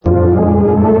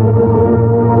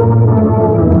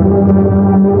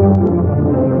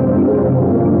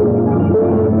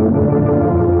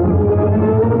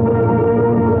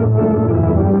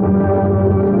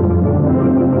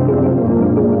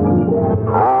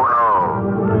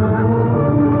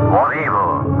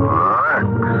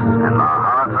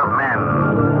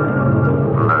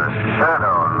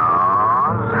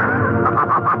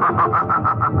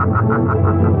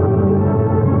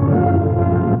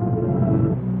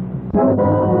Is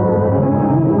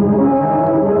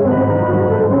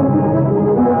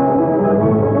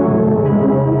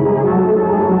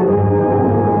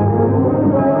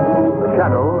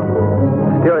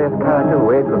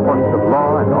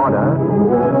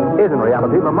in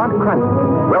reality Lamont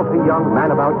Cranston, wealthy young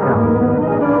man about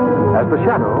town. As the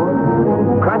Shadow,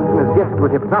 Cranston is gifted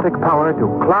with hypnotic power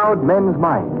to cloud men's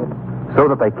minds so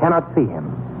that they cannot see him.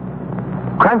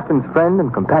 Cranston's friend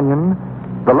and companion,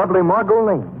 the lovely Margot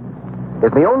Lane,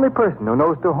 is the only person who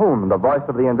knows to whom the voice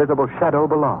of the invisible Shadow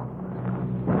belongs.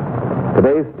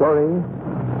 Today's story,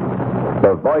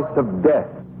 The Voice of Death.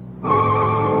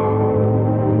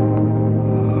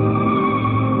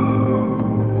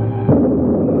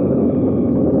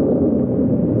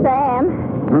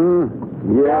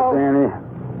 Yes, Annie.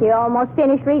 You almost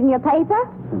finished reading your paper?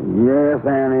 Yes,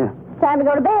 Annie. Time to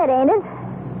go to bed, ain't it?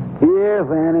 Yes,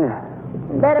 Annie.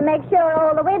 Better make sure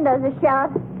all the windows are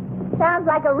shut. Sounds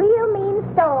like a real mean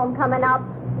storm coming up.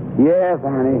 Yes,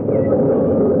 Annie.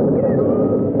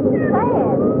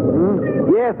 Sam.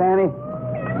 Yes, Annie.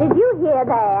 Did you hear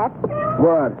that?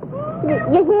 What?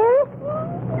 You hear it?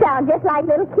 Sounds just like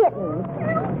little kittens.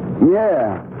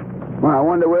 Yeah. Well, I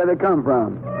wonder where they come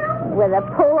from. Well, the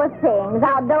poor things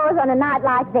outdoors on a night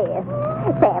like this.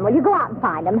 Sam, will you go out and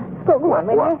find them? Go on,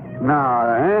 will you? No,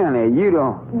 Annie, you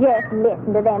don't. Just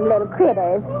listen to them little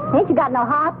critters. Ain't you got no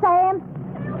heart, Sam?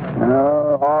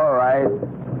 Oh, all right.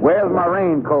 Where's my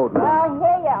raincoat? Well,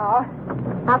 here you are.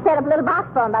 I'll set up a little box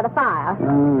for 'em by the fire.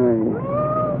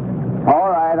 All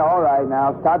right.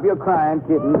 Now, stop your crying,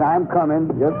 kittens. I'm coming.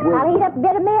 Just wait. I'll heat up a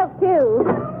bit of milk, too.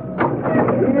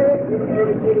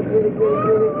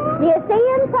 Do you see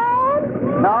him,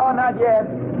 Sam? No, not yet.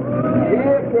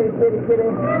 Here, kitty.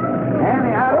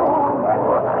 Annie,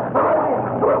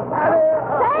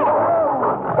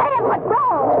 Sam, what's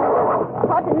wrong?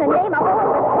 What in the name of all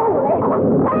that's holy?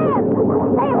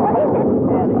 Sam, what is it?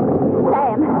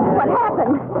 Sam, what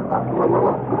happened?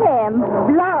 Sam,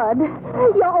 blood.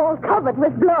 You're all covered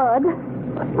with blood.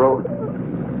 Road.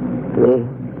 They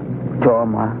tore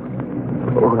my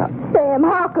throat up. Sam,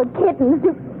 how could kittens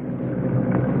do...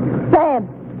 Sam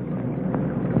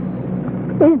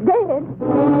is dead.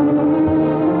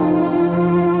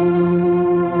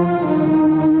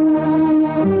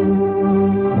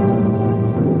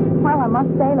 Well, I must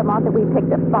say, Lamont, that we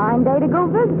picked a fine day to go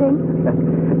visiting.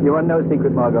 You want no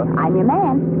secret, Margot? I'm your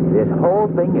man. This whole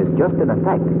thing is just an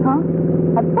effect. Huh?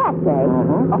 A fact, eh?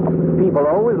 People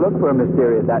always look for a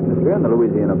mysterious atmosphere in the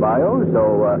Louisiana bayou,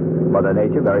 so Mother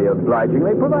Nature very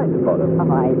obligingly provides it for them.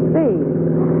 Oh, I see.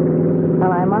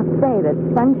 Well, I must say that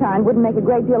sunshine wouldn't make a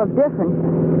great deal of difference.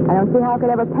 I don't see how it could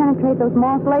ever penetrate those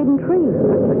moss-laden trees.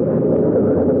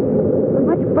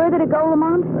 Much further to go,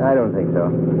 Lamont? I don't think so.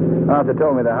 Arthur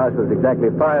told me the house was exactly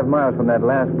 5 miles from that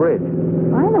last bridge.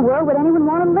 Why in the world would anyone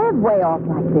want to live way off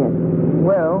like this?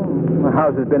 Well, the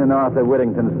house has been in Arthur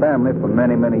Whittington's family for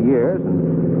many, many years,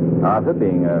 and Arthur,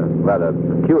 being a rather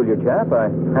peculiar chap, I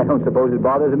don't suppose it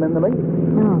bothers him in the least.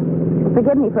 No.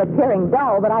 Forgive me for appearing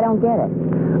dull, but I don't get it.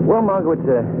 Well, Margot,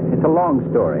 it's a long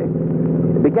story.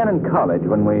 It began in college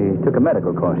when we took a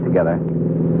medical course together.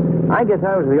 I guess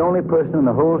I was the only person in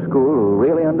the whole school who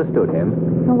really understood him.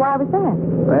 And why was that?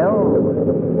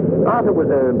 Well, Arthur was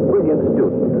a brilliant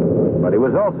student, but he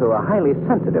was also a highly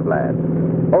sensitive lad,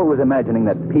 always imagining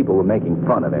that people were making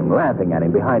fun of him, laughing at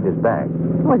him behind his back.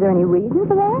 Was there any reason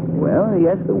for that? Well,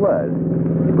 yes, there was.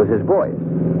 It was his voice.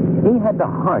 He had the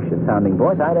harshest sounding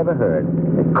voice I'd ever heard.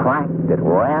 It cracked, it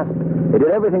rasped, it did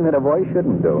everything that a voice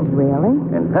shouldn't do. Really?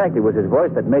 In fact, it was his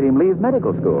voice that made him leave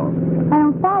medical school. I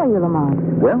don't follow you, Lamont.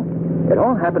 Well, it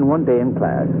all happened one day in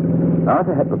class.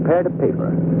 Arthur had prepared a paper,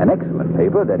 an excellent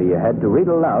paper that he had to read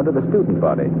aloud to the student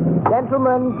body.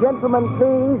 Gentlemen,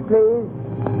 please.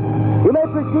 You may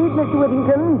proceed, Mr.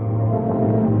 Whittington.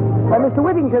 Mr.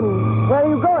 Whittington, where are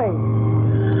you going?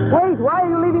 Wait, why are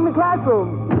you leaving the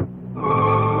classroom?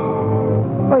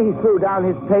 Well, he threw down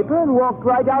his paper and walked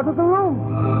right out of the room.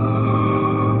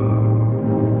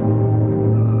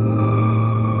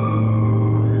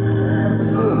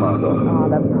 Oh,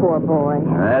 the poor boy.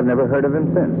 I've never heard of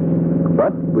him since.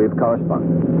 But we've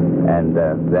corresponded. And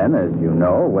then, as you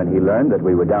know, when he learned that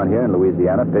we were down here in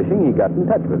Louisiana fishing, he got in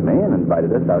touch with me and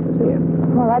invited us out to see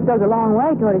him. Well, that goes a long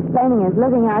way toward explaining his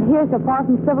living out here so far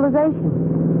from civilization.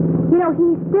 You know,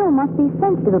 he still must be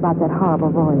sensitive about that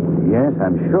horrible voice. Yes,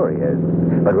 I'm sure he is.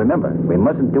 But remember, we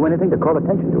mustn't do anything to call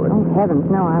attention to it. Oh, heavens,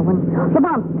 no, I wouldn't.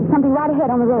 Lamont, there's something right ahead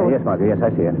on the road. Yes, Marjorie, yes,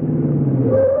 I see it.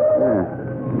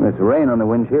 This rain on the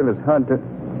windshield is hard to...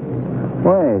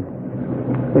 Wait.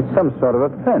 It's some sort of a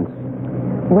fence.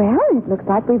 Well, it looks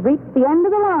like we've reached the end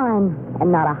of the line.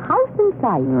 And not a house in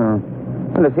sight.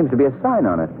 And there seems to be a sign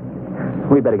on it.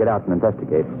 We better get out and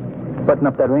investigate. Button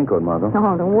up that raincoat, Margot.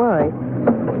 Oh, don't worry.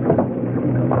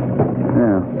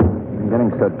 Yeah. It's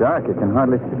getting so dark, you can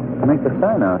hardly make the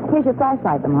sign out. Here's your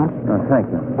flashlight, Lamont. Oh, thank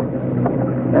you.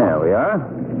 There we are.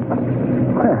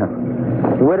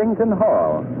 Whittington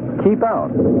Hall. Keep out.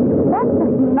 That's a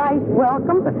nice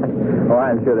welcome. Oh,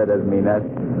 I'm sure that doesn't mean that.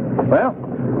 Well,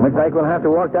 looks like we'll have to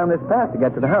walk down this path to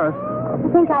get to the house. I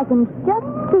think I can just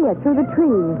see it through the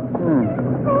trees.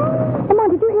 Lamont,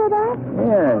 did you hear that?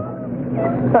 Yes.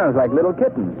 Sounds like little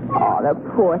kittens. Oh, the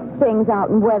poor things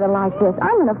out in weather like this.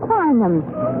 I'm going to find them.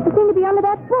 They seem to be under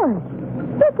that bush.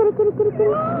 Here, kitty, kitty, kitty,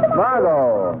 kitty.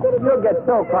 Margot, you'll get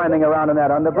so climbing around in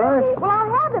that underbrush. Well, I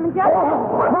have them just...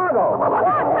 Margot!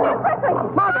 Come here quickly.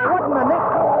 Margot, what in the neck?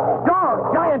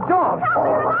 Dog, giant dog.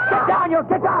 Get down, you.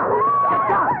 Get down. Get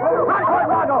down. Run for it,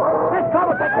 Margot. This car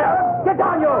will take care. Get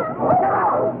down, you. Get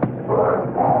out.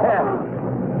 There.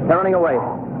 They're running away.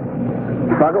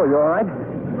 Margot, you all right?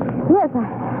 Yes,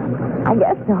 I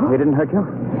guess so. They didn't hurt you?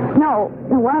 No,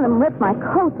 one of them ripped my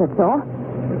coat, that's all.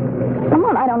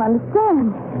 Lamont, I don't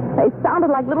understand. They sounded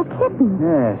like little kittens.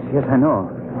 Yes, I know.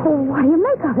 Oh, what do you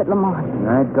make of it, Lamont?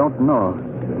 I don't know.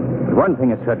 But one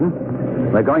thing is certain.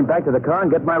 We're going back to the car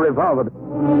and get my revolver.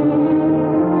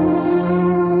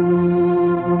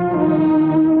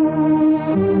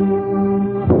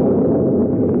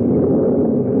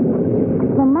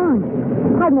 Lamont,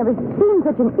 I've never seen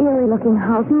such an eerie-looking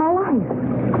house in my life.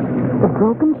 The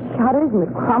broken shutters and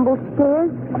the crumbled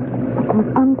stairs, those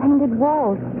unpainted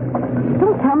walls.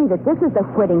 Don't tell me that this is the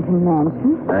Whittington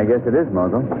mansion. I guess it is,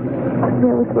 Margot. I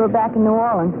wish we were back in New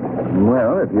Orleans.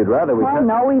 Well, if you'd rather we... Oh,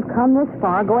 no, we've come this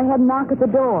far. Go ahead and knock at the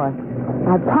door.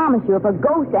 I promise you, if a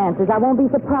ghost answers, I won't be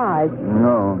surprised.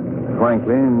 No.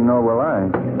 Frankly, nor will I.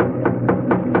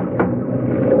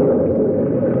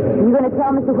 You going to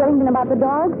tell Mr. Whittington about the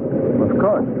dogs? Of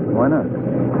course. Why not?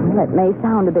 Well, it may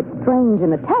sound a bit strange in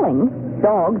the telling.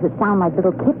 Dogs that sound like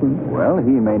little kittens. Well,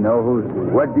 he may know who's...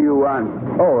 What do you want?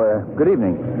 Oh, good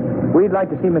evening. We'd like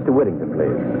to see Mr. Whittington,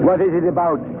 please. What is it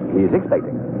about? He's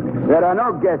expecting us. There are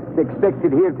no guests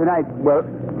expected here tonight. Well,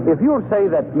 if you'll say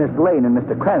that Miss Lane and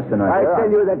Mr. Cranston are I here...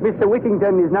 tell you that Mr.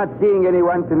 Whittington is not seeing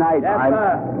anyone tonight.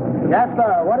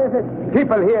 Jasper, what is it?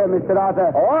 People here, Mr.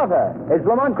 Arthur. Oh, Arthur, it's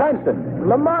Lamont Cranston.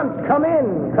 Lamont, come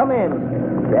in. Come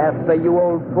in. Jasper, you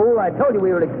old fool. I told you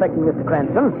we were expecting Mr.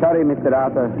 Cranston. Sorry, Mr.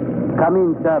 Arthur. Come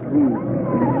in, sir, please.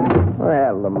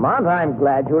 Well, Lamont, I'm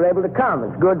glad you were able to come.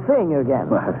 It's good seeing you again.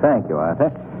 Well, thank you,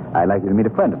 Arthur. I'd like you to meet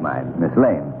a friend of mine, Miss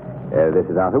Lane. This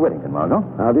is Arthur Whittington, Margot.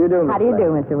 How do you do, Miss How do you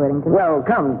Lane? do, Mr. Whittington? Well,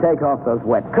 come, take off those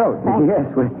wet coats. Yes,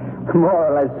 we're more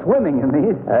or less swimming in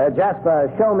these.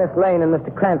 Jasper, show Miss Lane and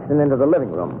Mr. Cranston into the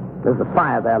living room. There's a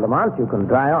fire there, Lamont. You can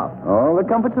dry off. All the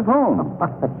comforts of home.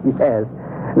 Yes.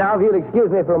 Now, if you'll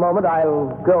excuse me for a moment,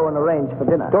 I'll go and arrange for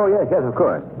dinner. Oh, yes, of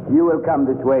course. You will come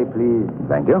this way, please.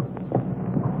 Thank you.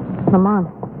 Lamont,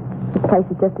 this place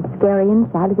is just as scary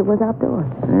inside as it was outdoors.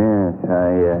 Yes,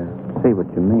 I see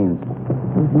what you mean.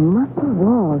 Those musty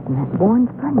walls and that worn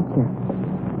furniture.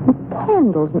 And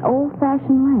candles and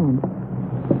old-fashioned lamps.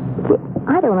 Gee,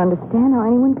 I don't understand how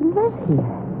anyone can live here.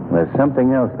 There's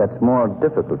something else that's more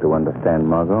difficult to understand,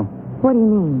 Margot. What do you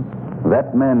mean?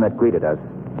 That man that greeted us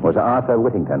was Arthur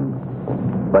Whittington.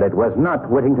 But it was not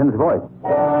Whittington's voice.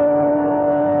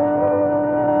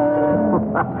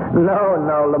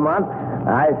 No, Lamont.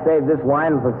 I saved this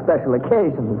wine for special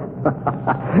occasions.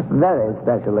 Very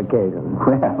special occasions.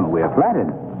 Well, we're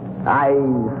flattered. I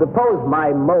suppose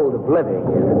my mode of living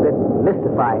is a bit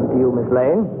mystifying to you, Miss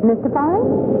Lane. Mystifying?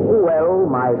 Well,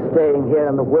 my staying here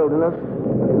in the wilderness,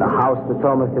 in a house that's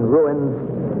almost in ruins,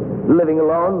 living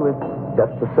alone with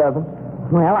just a servant.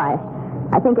 Well, I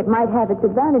think it might have its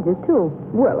advantages, too.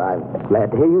 Well, I'm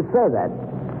glad to hear you say that.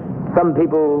 Some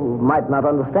people might not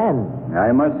understand.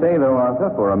 I must say, though, Arthur,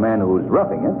 for a man who's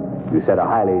roughing it, you set a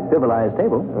highly civilized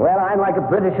table. Well, I'm like a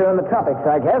Britisher in the tropics,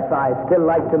 I guess. I still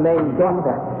like to maintain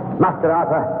the... Master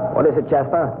Arthur. What is it,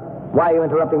 Jasper? Why are you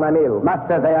interrupting my meal?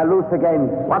 Master, they are loose again.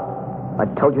 What? I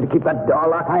told you to keep that door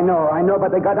locked. I know,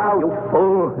 but they got out. You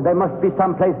fool. They must be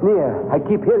someplace near. I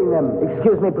keep hearing them.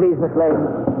 Excuse me, please, Miss Lane.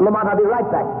 Lamont, I'll be right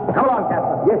back. Come along,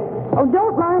 Jasper. Yes. Oh,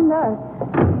 don't mind us.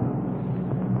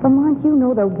 Lamont, you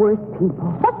know the worst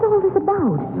people. What's all this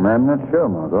about? I'm not sure,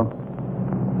 Margot.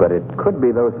 But it could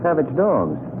be those savage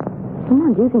dogs.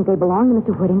 Lamont, do you think they belong to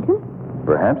Mr. Whittington?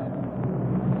 Perhaps.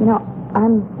 You know,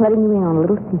 I'm letting you in on a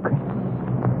little secret.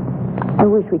 I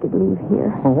wish we could leave here.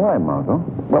 Well, why, Margot?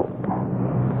 Well,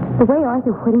 the way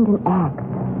Arthur Whittington acts,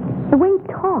 the way he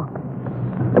talks,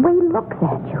 the way he looks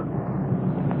at you.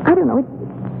 I don't know,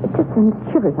 it just sends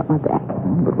shivers up my back.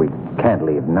 But we can't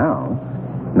leave now.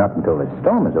 Not until this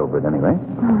storm is over, at any rate.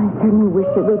 Oh, I certainly wish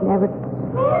that we'd never...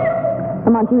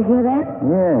 Lamont, do you hear that?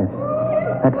 Yes.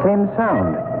 That same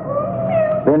sound.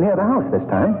 They're near the house this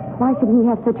time. Why should he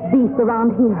have such beasts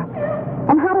around here?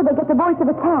 And how did they get the voice of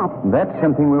a cat? That's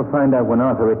something we'll find out when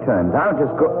Arthur returns. I'll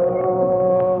just go...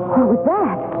 What was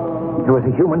that? It was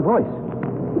a human voice.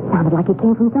 It sounded like it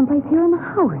came from someplace here in the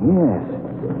house. Yes.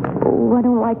 Oh, I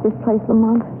don't like this place,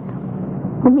 Lamont.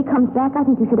 When he comes back, I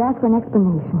think you should ask for an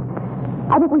explanation.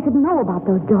 I think we should know about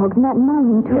those dogs and that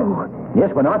moaning, too.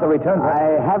 Yes, when Arthur returns...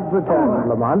 I have returned,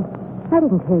 Lamont. I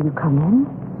didn't hear you come in.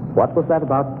 What was that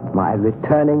about my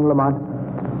returning, Lamont?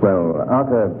 Well,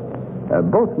 Arthur,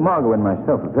 both Margot and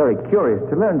myself are very curious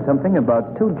to learn something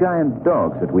about two giant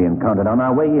dogs that we encountered on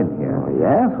our way in here.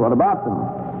 Yes, what about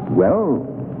them? Well,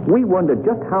 we wondered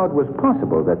just how it was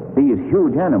possible that these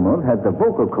huge animals had the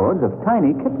vocal cords of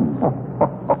tiny kittens. Oh,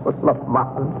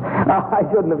 Lamont. I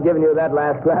shouldn't have given you that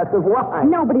last glass of wine.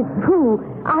 No, but it's true.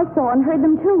 I saw and heard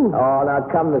them, too. Oh, now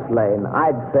come, Miss Lane.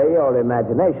 I'd say your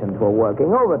imaginations were working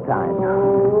overtime.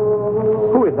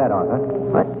 Who is that, Arthur?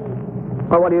 What?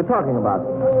 Well, what are you talking about?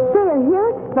 There, hear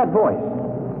it? That voice.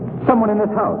 Someone in this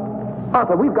house.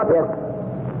 Arthur, we've got... Yes.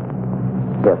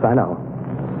 Yes, I know.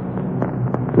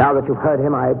 Now that you've heard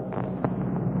him,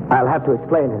 I'll have to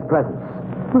explain his presence.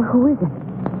 Well, who is it?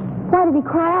 Why did he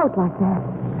cry out like that?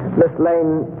 Miss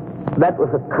Lane, that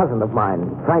was a cousin of mine,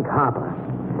 Frank Harper.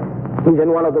 He's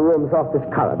in one of the rooms off this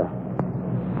corridor.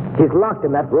 He's locked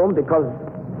in that room because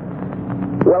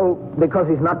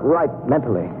he's not right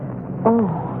mentally. Oh.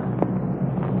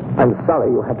 I'm sorry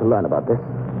you had to learn about this.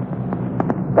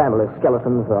 Family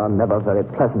skeletons are never very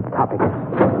pleasant topics.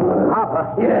 Harper.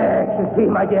 Yes, you see,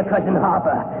 my dear cousin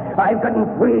Harper. I've gotten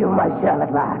free of my shell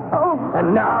at last. Oh.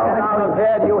 And now...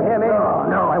 There, do you hear me?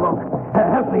 No, I won't.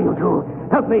 Help me, you two.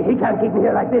 Help me. He can't keep me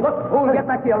here like this. Look, fool, get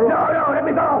back to your room. No, let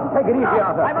me go. Take it easy,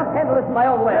 Arthur. I must handle this my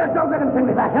own way. Don't let him send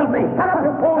me back. Help me. Shut up,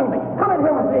 you fool. Come in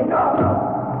here with me. No.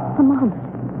 Lamont.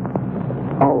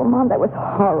 Oh, Lamont, that was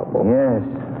horrible. Yes,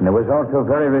 and it was also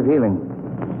very revealing.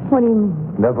 What do you mean?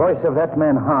 The voice of that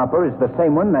man Harper is the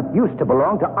same one that used to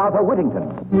belong to Arthur Whittington.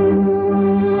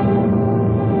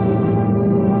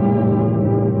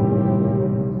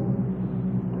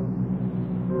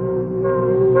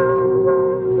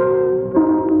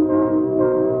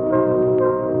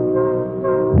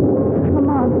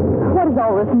 Lamont, what does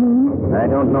all this mean? I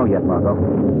don't know yet, Margot.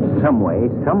 Some way,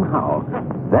 somehow,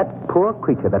 that poor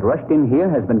creature that rushed in here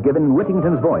has been given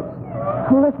Whittington's voice.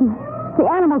 Listen, the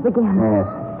animals again. Yes.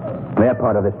 They're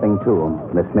part of this thing, too.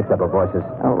 This mix-up of voices.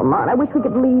 Oh, Lamont, I wish we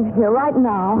could leave here right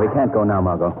now. We can't go now,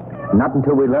 Margot. Not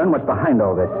until we learn what's behind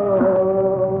all this.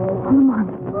 Oh, Lamont,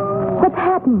 what's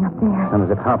happening up there? Sounds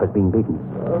as if Harper's being beaten.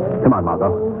 Come on,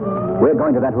 Margot. We're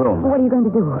going to that room. What are you going to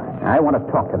do? I want to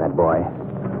talk to that boy.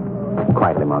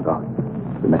 Quietly, Margot.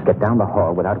 We must get down the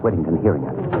hall without Whittington hearing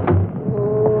us.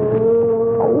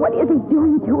 Oh, what is he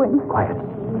doing to him? Quiet.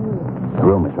 The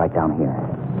room is right down here.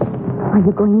 Are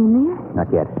you going in there? Not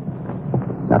yet.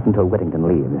 Not until Whittington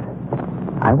leaves.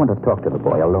 I want to talk to the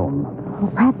boy alone. Oh,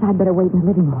 perhaps I'd better wait in the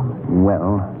living room.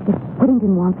 Well, If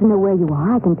Whittington wants to know where you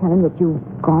are, I can tell him that you've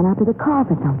gone out to the car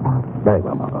for something. very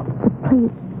well, Margot. But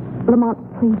please, Lamont,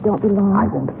 please don't be long. I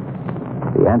won't.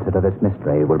 The answer to this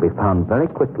mystery will be found very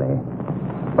quickly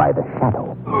by the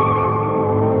shadow.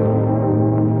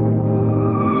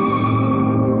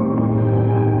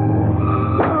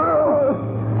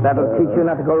 That'll teach you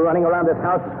not to go running around this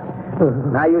house.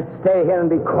 Now you stay here and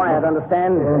be quiet,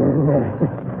 understand?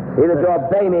 See that you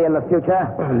obey me in the future.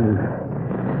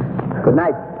 Good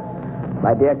night,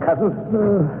 my dear cousin.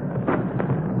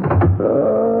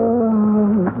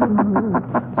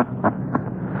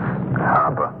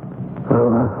 Harper.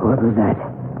 What was that?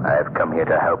 I've come here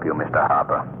to help you, Mr.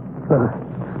 Harper.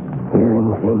 Hearing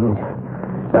things.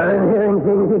 I'm hearing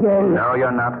things again. No,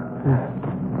 you're not.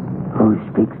 Who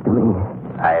speaks to me?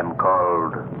 I am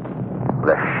called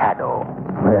the Shadow.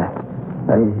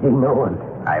 I see no one.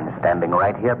 I'm standing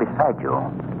right here beside you.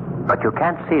 But you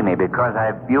can't see me because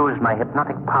I've used my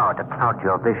hypnotic power to cloud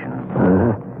your vision.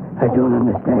 I don't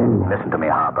understand. Listen to me,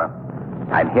 Harper.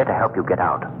 I'm here to help you get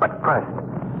out. But first,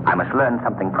 I must learn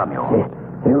something from you.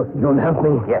 You'll help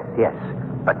me? Yes.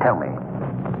 But tell me,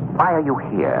 why are you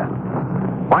here?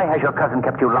 Why has your cousin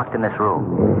kept you locked in this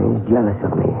room? He's jealous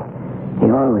of me. He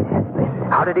always has been.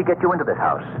 How did he get you into this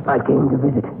house? I came to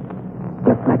visit.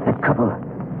 Just like that couple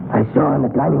I saw in the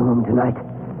dining room tonight.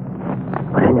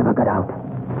 But I never got out.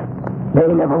 They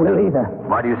never will either.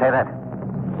 Why do you say that?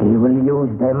 He will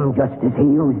use them just as he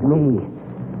used me.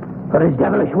 For his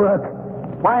devilish work.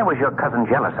 Why was your cousin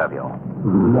jealous of you?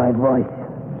 My voice.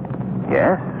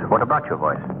 Yes? What about your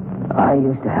voice? I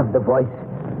used to have the voice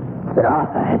that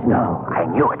Arthur has now. I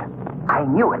knew it. I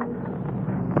knew it.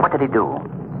 What did he do?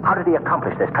 How did he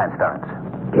accomplish this transference?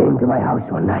 Came to my house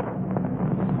one night.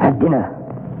 Had dinner.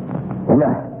 Then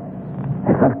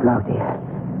I felt drowsy.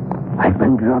 I'd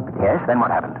been drugged. Yes, then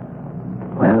what happened?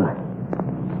 Well,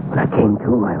 when I came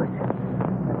to, I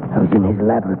was in his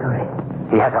laboratory.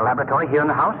 He has a laboratory here in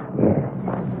the house? Yes.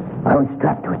 I was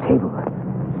strapped to a table.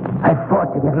 I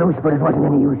fought to get loose, but it wasn't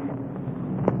any use.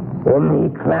 Then he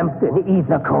clamped an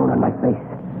ether cone on my face.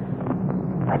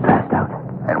 I passed out.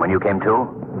 And when you came to?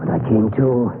 When I came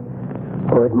to,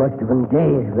 it must have been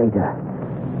days later.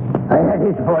 I had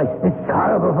his voice, this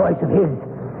horrible voice of his,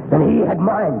 and he had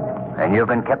mine. And you've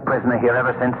been kept prisoner here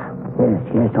ever since?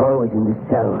 Yes, always in this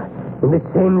cell. In this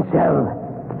same cell.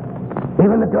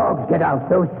 Even the dogs get out,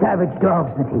 those savage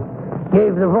dogs that he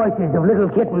gave the voices of little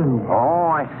kittens. Oh,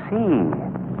 I see.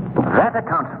 That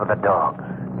accounts for the dogs.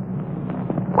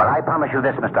 Well, I promise you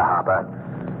this, Mr. Harper.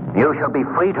 You shall be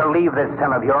free to leave this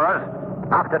cell of yours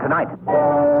after tonight.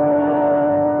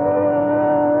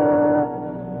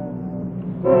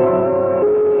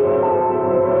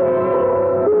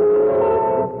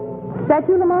 Is that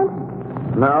you, Lamont?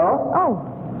 No? Oh.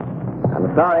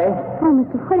 I'm sorry. Oh,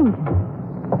 Mr. Whittington.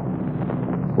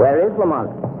 Where is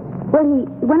Lamont? Well,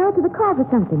 he went out to the car for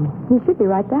something. He should be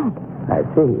right back. I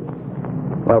see.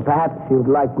 Well, perhaps you'd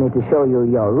like me to show you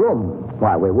your room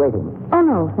while we're waiting. Oh,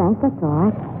 no, thanks. That's all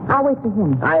right. I'll wait for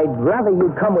him. I'd rather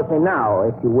you'd come with me now,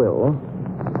 if you will.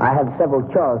 I have several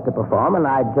chores to perform, and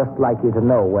I'd just like you to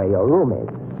know where your room is.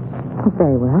 Oh,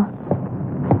 very well.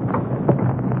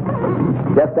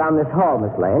 Just down this hall,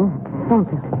 Miss Lane.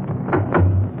 Thank you.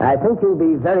 I think you'll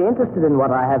be very interested in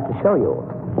what I have to show you.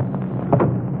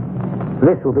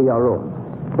 This will be your room.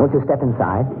 Won't you step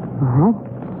inside? All right.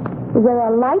 Is there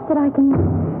a light that I can...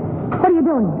 What are you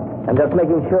doing? I'm just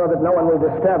making sure that no one will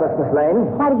disturb us, Miss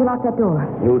Lane. Why did you lock that door?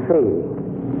 You'll see.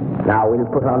 Now, we'll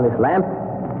put on this lamp.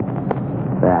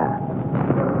 There.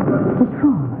 What's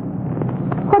wrong?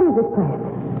 What is this place?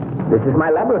 This is my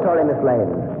laboratory, Miss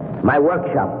Lane. My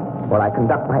workshop, where I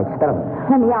conduct my experiments.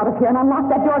 Let me out of here and unlock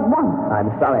that door at once. I'm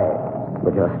sorry,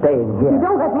 but you're staying here. If you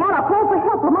don't let me out, I'll call for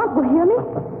help. Lamont will hear me.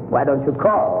 Why don't you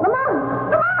call?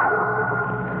 Lamont!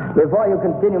 Lamont! Before you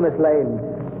continue, Miss Lane,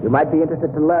 you might be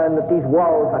interested to learn that these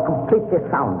walls are completely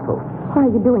soundproof. Why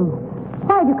are you doing this?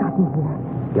 Why have you got me here?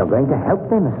 You're going to help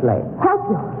me, Miss Lane. Help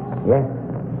you? Yes.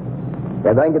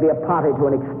 You're going to be a party to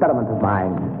an experiment of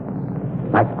mine.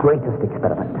 My greatest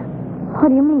experiment.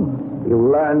 What do you mean?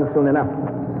 You'll learn soon enough.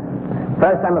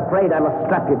 First, I'm afraid I must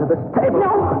strap you to this table.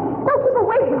 No! Don't keep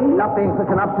away from me! Stop being such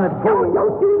an obstinate fool.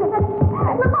 Don't do that!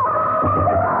 Lamont!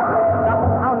 Stop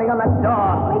pounding on that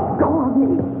door. Let go of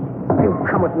me! You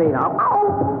come with me now.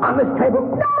 Oh! On this table.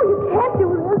 No, you can't do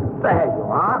this! There you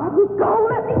are. Let me go!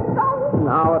 Let me go!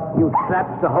 Now, a few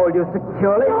straps to hold you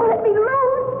securely. Don't let me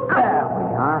loose! There we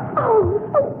are. Oh!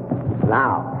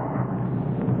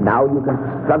 Now you can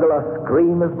struggle or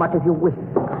scream as much as you wish.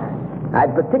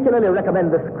 I'd particularly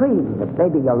recommend the scream. It may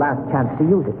be your last chance to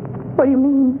use it. What do you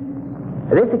mean?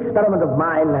 This experiment of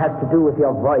mine has to do with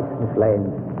your voice, Miss Lane.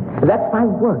 That's my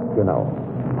work, you know.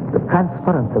 The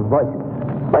transference of voices.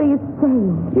 What are you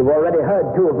saying? You've already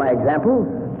heard two of my examples.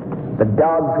 The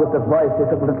dogs with the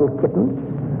voices of little kittens,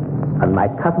 and my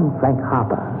cousin Frank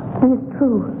Harper. And it's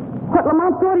true. What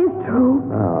Lamont thought is true.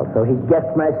 Oh, so he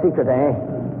guessed my secret, eh?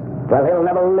 Well, he'll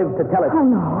never live to tell it. Oh,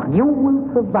 no. You will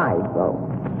survive, though.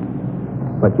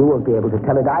 But you won't be able to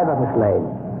tell it either, Miss Lane.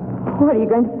 What are you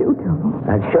going to do to me?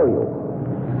 I'll show you.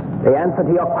 The answer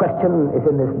to your question is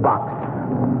in this box.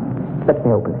 Let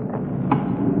me open it.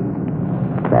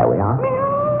 There we are.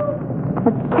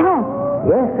 A cat.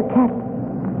 Yes, a cat.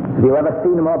 Have you ever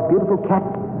seen a more beautiful cat?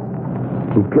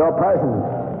 She's pure poison,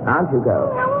 aren't you,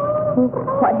 girl?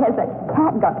 What has that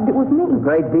cat got to do with me? A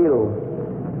great deal.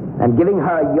 And giving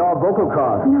her your vocal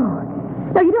cords. No.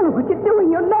 No, you don't know what you're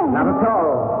doing. You're mad. Not at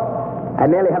all. I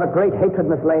merely have a great hatred,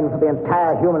 Miss Lane, for the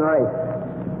entire human race.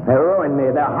 They ruined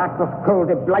me. Their heartless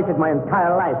cruelty blighted my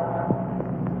entire life.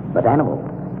 But animals,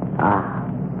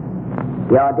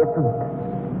 you're different.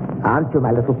 Aren't you,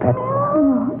 my little pet?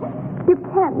 No, you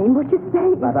can't mean what you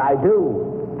say. But I do.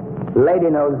 Lady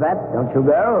knows that, don't you,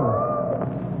 girl?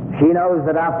 She knows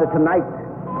that after tonight,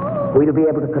 we'll be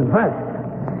able to converse.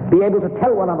 Be able to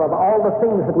tell one another all the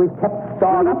things that we've kept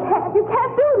stored up. You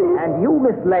can't do this. And you,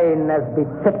 Miss Lane, as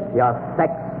befits your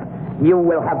sex, you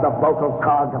will have the vocal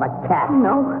cords of a cat.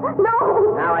 No.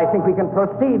 Now I think we can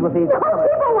proceed with these. No,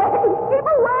 keep away.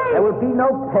 There will be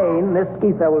no pain. This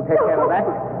ether will take care of that.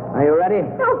 Are you ready?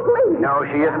 No, please. No,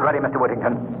 she isn't ready, Mr.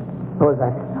 Whittington. Who is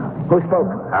that? Who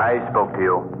spoke? I spoke to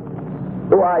you.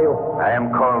 Who are you? I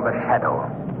am called the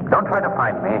Shadow. Don't try to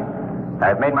find me.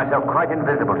 I've made myself quite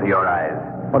invisible to your eyes.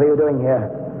 What are you doing here?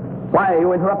 Why are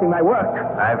you interrupting my work?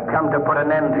 I've come to put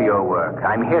an end to your work.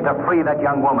 I'm here to free that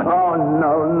young woman. Oh,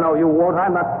 no, you won't.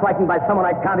 I'm not frightened by someone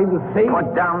I can't even see.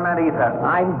 Put down that ether.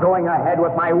 I'm going ahead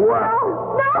with my work.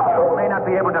 You may not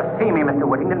be able to see me, Mr.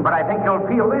 Whittington, but I think you'll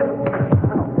feel this.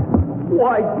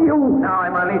 Why, you... Now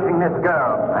I'm releasing this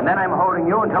girl, and then I'm holding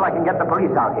you until I can get the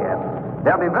police out here.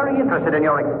 They'll be very interested in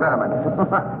your experiments.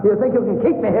 You think you can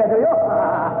keep me here, do you?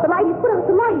 The light, he's put out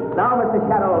the light. Now, Mr.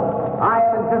 Shadow, I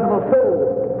am invisible,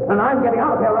 too. And I'm getting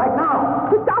out of here right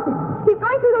now. Stop him. He's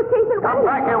going through those casement Come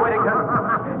back here, Whittington.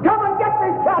 Come and get me,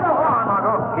 Shadow. Come on,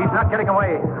 Margot. He's not getting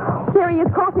away. There he is,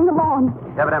 crossing the lawn.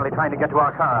 He's evidently trying to get to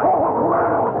our car.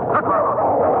 Look,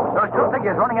 Margot. Those two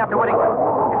figures running after Whittington.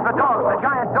 It's the dogs, the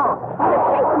giant dogs. They're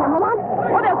chasing him, Lamont.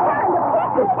 Oh, they're tearing to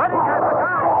pieces. Whittington, the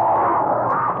car.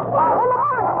 Oh,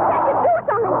 Lamont, can't you do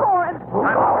something for us?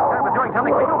 I'm concerned with doing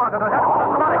something for you, Margot. They'll have to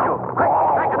put a lot at you. Quick,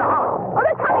 back to the house. Oh,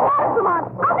 they're coming at us, Lamont.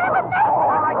 I'll never make it.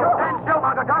 All right, you stand still,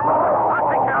 Margot. Don't move. I'll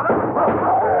take care of them.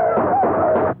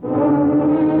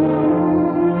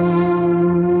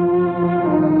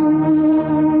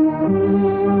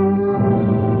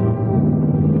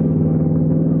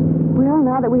 Well,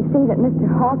 now that we see that Mr.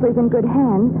 Hawley's in good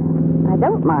hands, I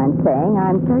don't mind saying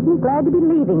I'm certainly glad to be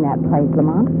leaving that place,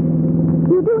 Lamont.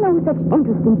 You do know such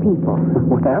interesting people.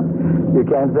 Well, you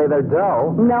can't say they're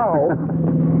dull. No.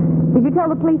 Did you tell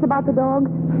the police about the dogs?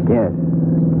 Yes.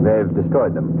 They've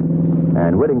destroyed them.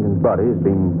 And Whittington's body is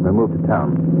being removed to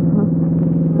town.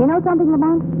 You know something,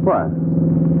 Lamont? What?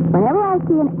 Whenever I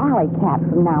see an alley cat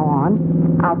from now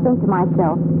on, I'll think to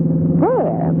myself,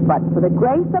 there, but for the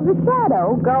grace of the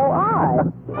shadow, go I.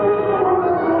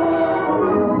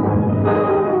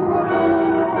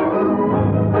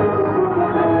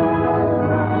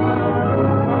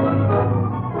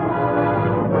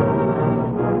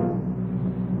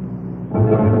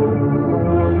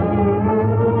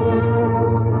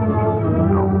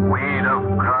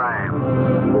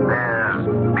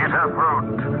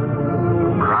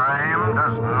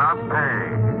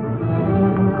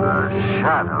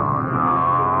 Shadow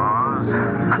knows.